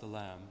supper of the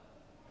Lamb.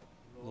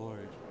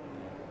 Lord,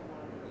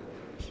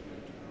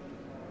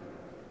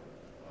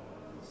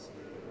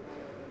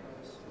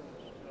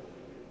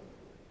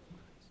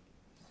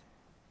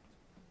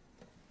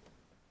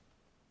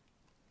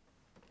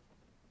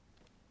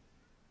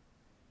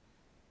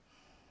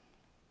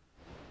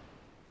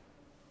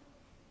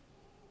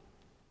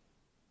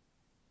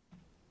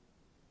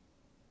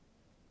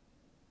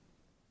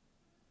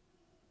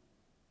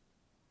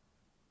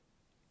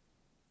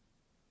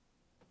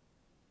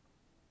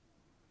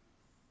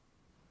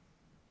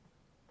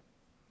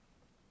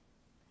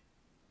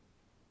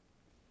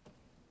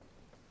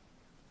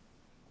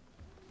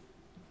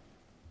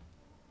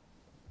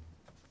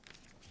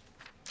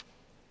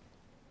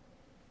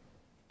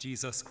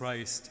 Jesus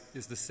Christ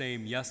is the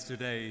same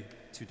yesterday,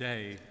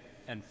 today,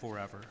 and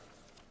forever.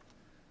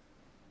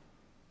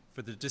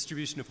 For the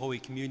distribution of Holy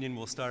Communion,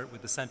 we'll start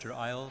with the center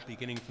aisle,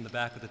 beginning from the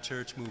back of the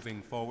church,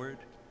 moving forward.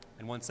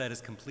 And once that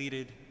is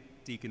completed,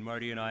 Deacon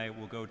Marty and I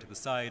will go to the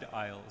side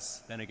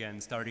aisles, then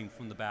again starting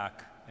from the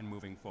back and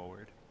moving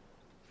forward.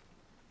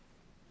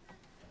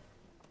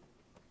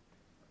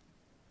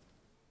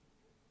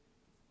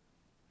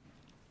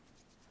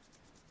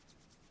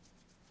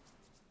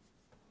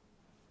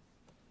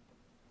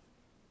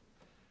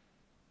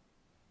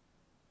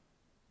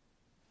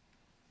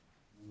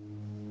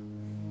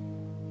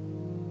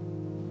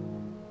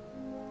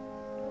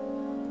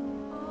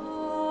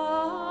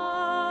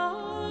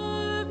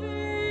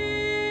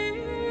 Ave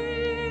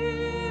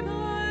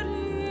Maria,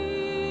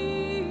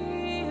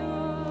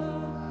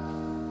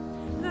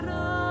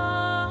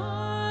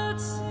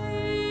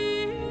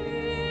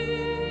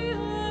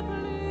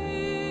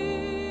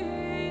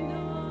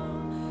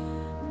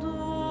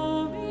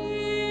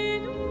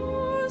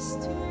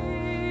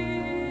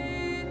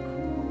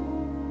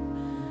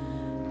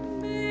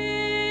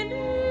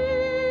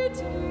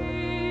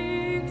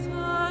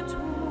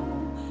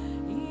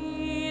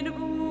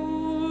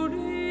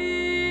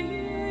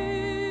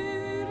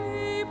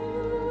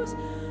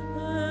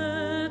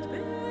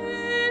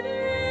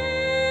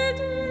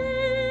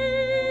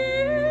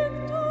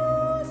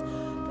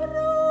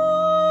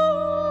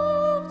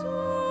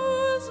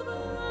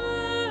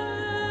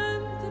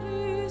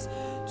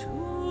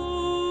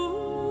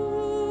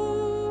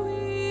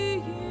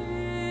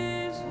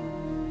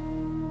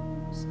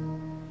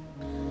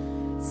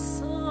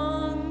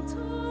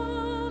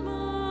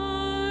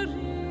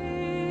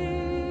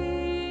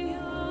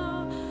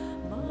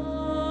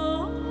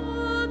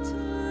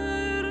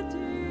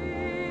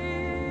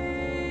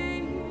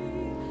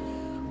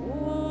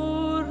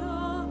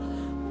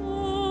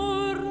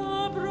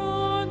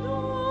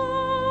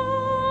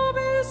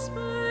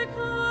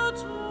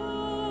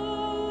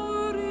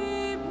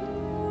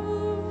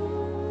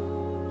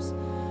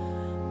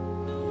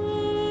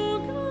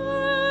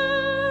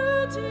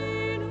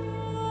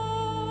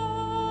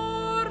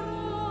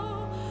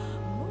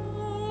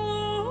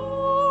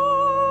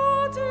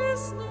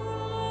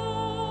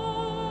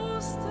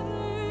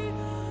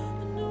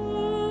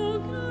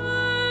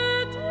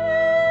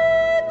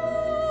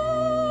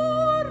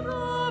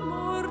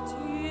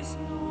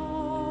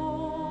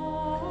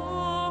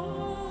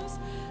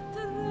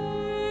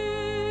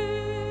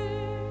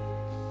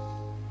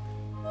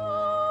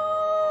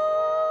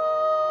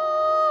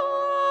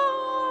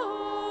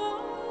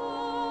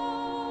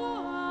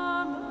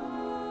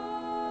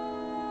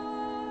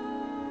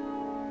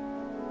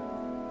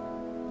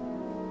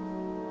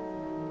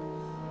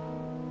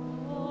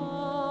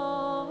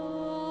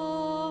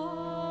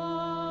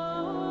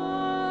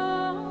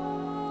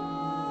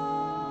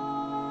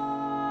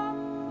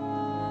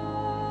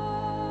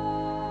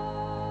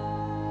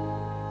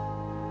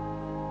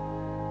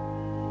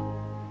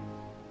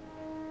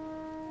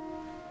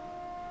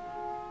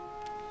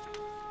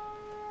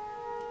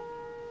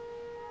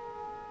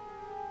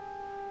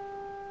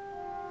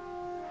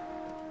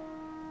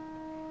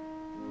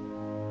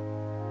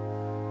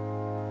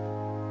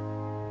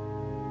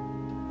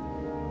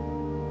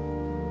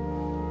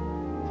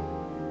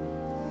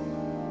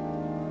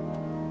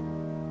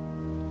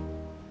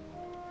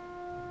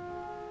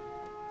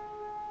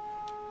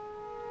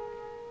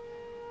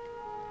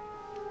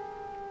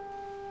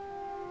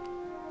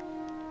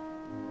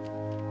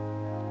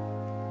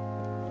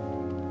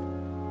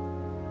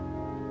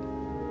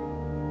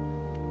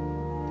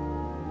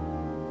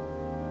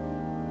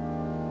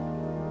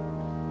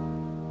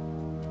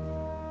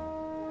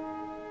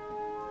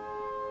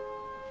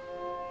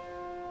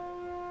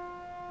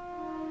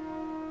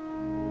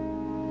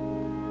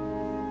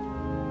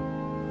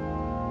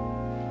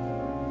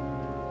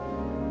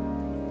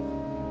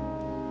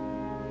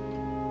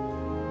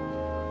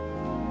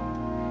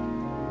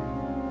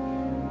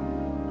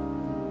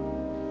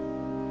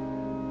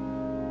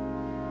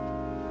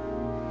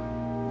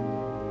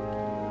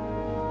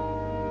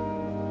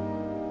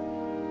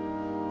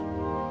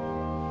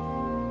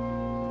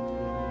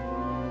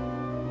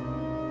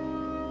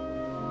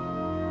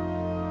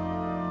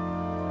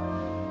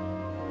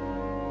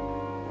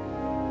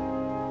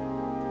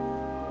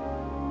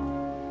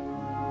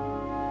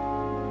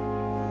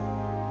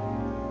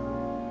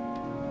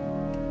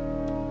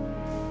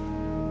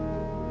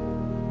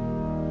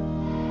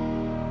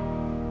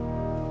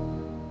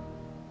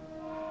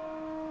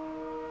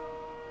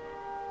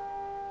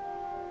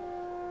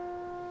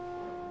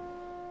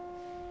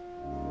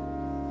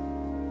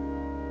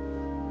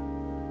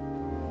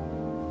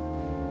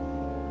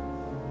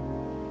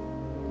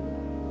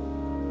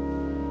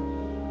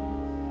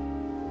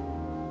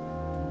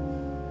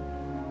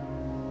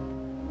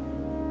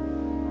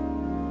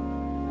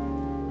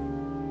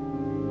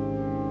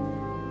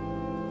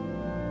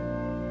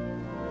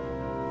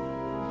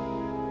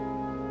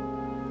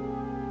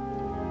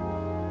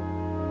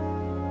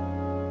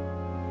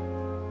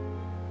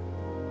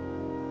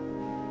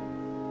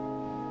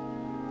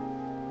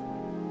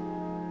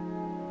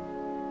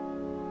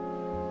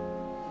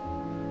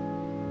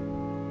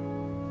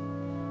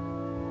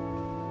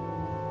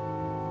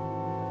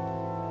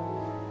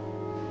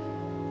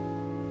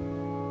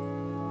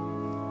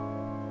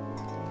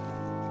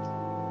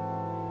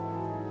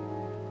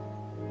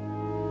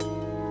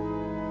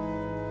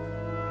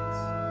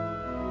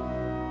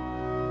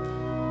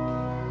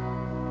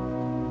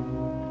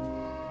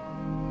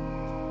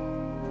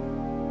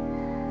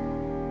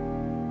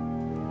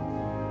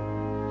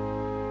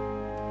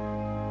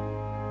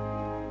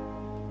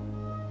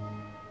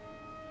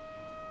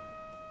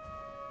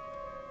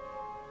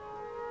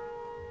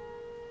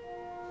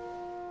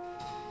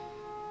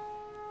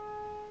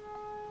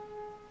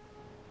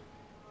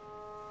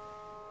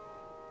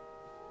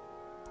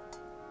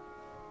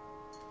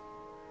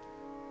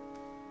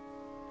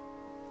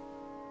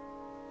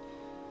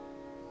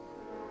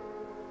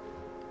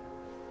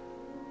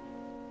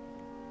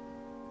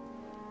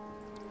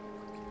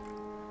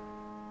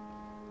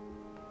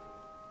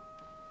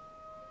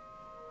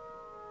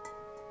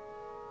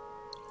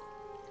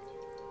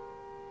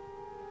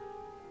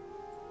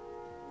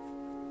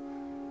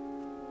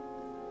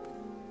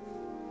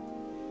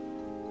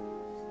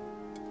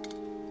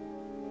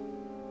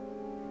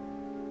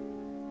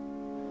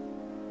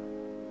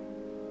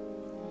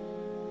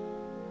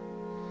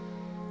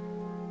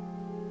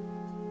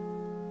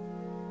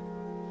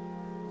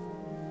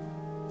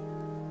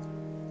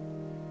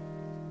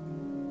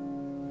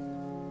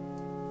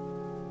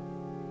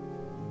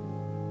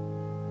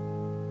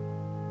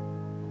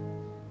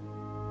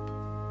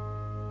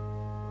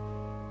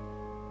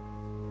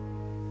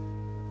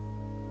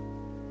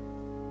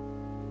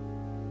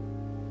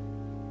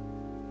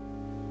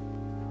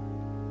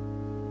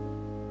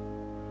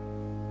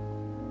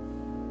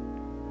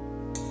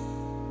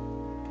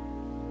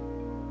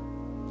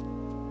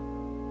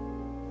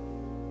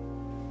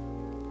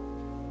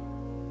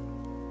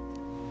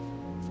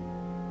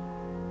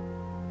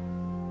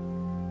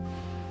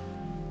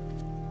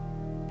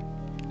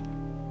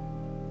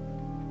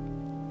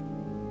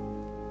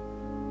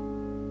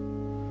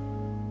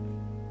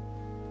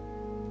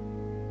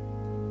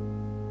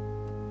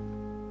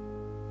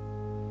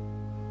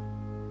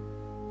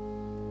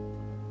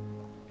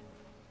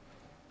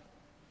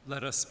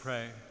 Let us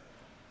pray.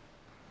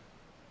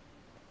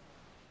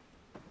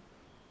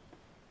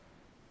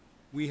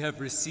 We have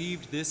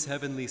received this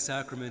heavenly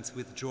sacrament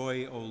with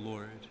joy, O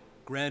Lord.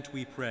 Grant,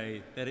 we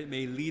pray, that it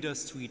may lead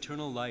us to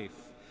eternal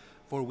life,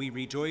 for we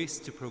rejoice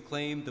to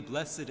proclaim the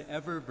Blessed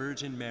Ever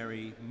Virgin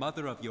Mary,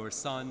 Mother of your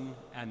Son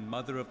and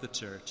Mother of the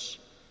Church,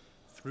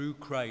 through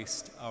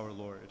Christ our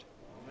Lord.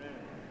 Amen.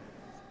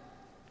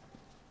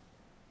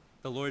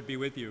 The Lord be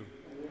with you.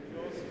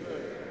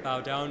 Bow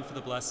down for the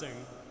blessing.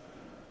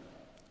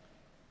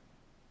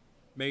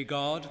 May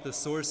God, the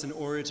source and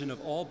origin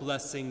of all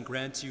blessing,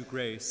 grant you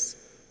grace,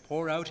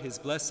 pour out his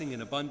blessing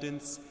in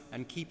abundance,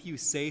 and keep you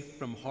safe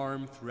from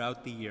harm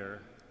throughout the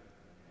year.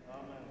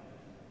 Amen.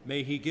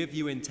 May he give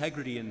you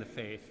integrity in the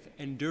faith,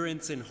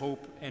 endurance in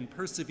hope, and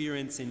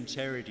perseverance in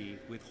charity,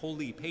 with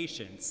holy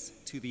patience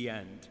to the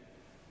end.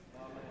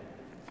 Amen.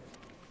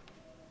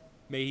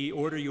 May he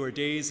order your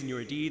days and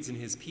your deeds in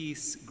his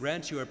peace,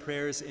 grant your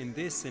prayers in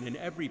this and in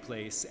every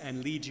place,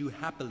 and lead you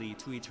happily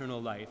to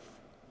eternal life.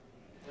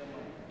 Amen.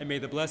 And may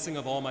the blessing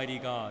of Almighty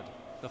God,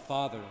 the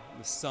Father,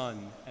 the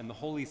Son, and the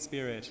Holy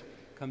Spirit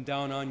come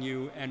down on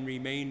you and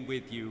remain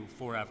with you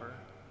forever.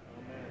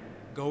 Amen.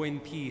 Go in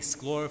peace,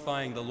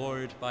 glorifying the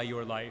Lord by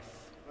your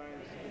life.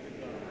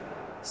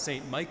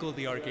 Saint Michael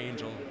the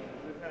Archangel,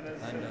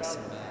 defend us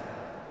in battle.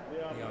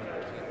 Be our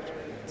protector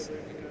against the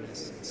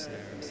wickedness and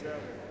snares of evil.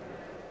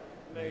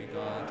 May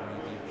God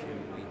rebuke you,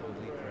 we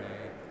humbly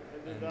pray.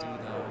 And do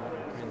thou,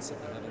 O Prince of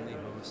the heavenly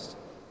host,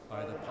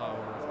 by the power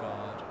of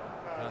God,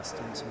 cast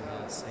into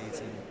hell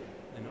Satan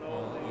and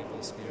all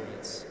evil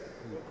spirits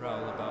who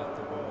prowl about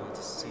the world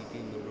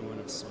seeking the ruin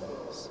of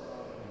souls.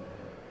 Amen.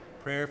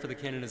 Prayer for the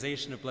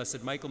canonization of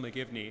Blessed Michael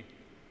McGivney.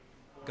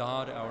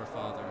 God, our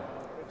Father,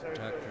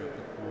 protector of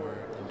the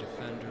poor and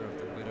defender of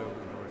the widow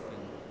and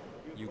orphan,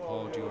 you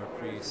called your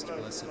priest,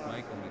 Blessed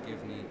Michael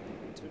McGivney,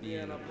 to be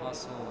an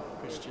apostle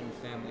of Christian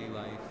family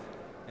life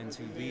and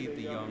to lead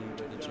the young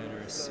to the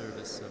generous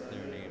service of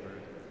their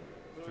neighbor.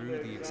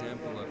 Through the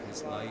example of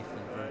his life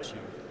and virtue,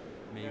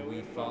 may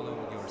we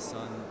follow your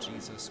Son,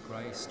 Jesus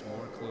Christ,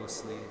 more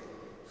closely,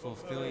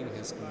 fulfilling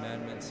his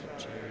commandments of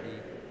charity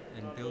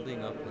and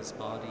building up his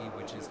body,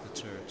 which is the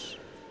Church.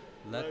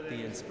 Let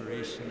the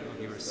inspiration of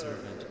your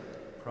servant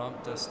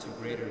prompt us to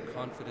greater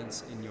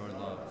confidence in your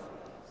love,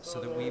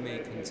 so that we may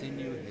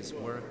continue his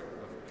work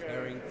of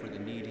caring for the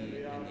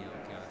needy and the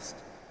outcast.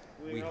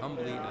 We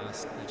humbly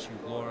ask that you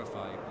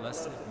glorify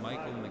Blessed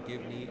Michael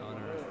McGivney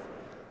on earth,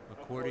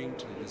 according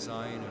to the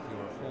design of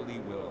your holy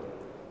will.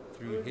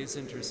 Through his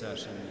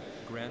intercession,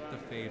 grant the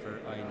favor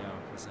I now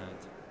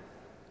present.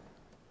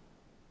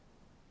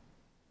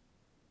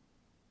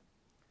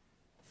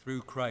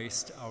 Through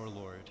Christ our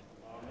Lord.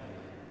 Amen.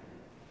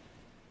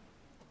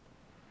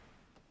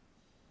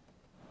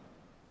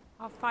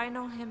 Our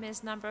final hymn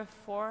is number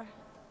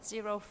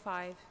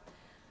 405,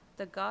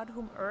 The God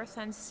whom earth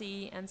and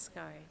sea and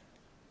sky.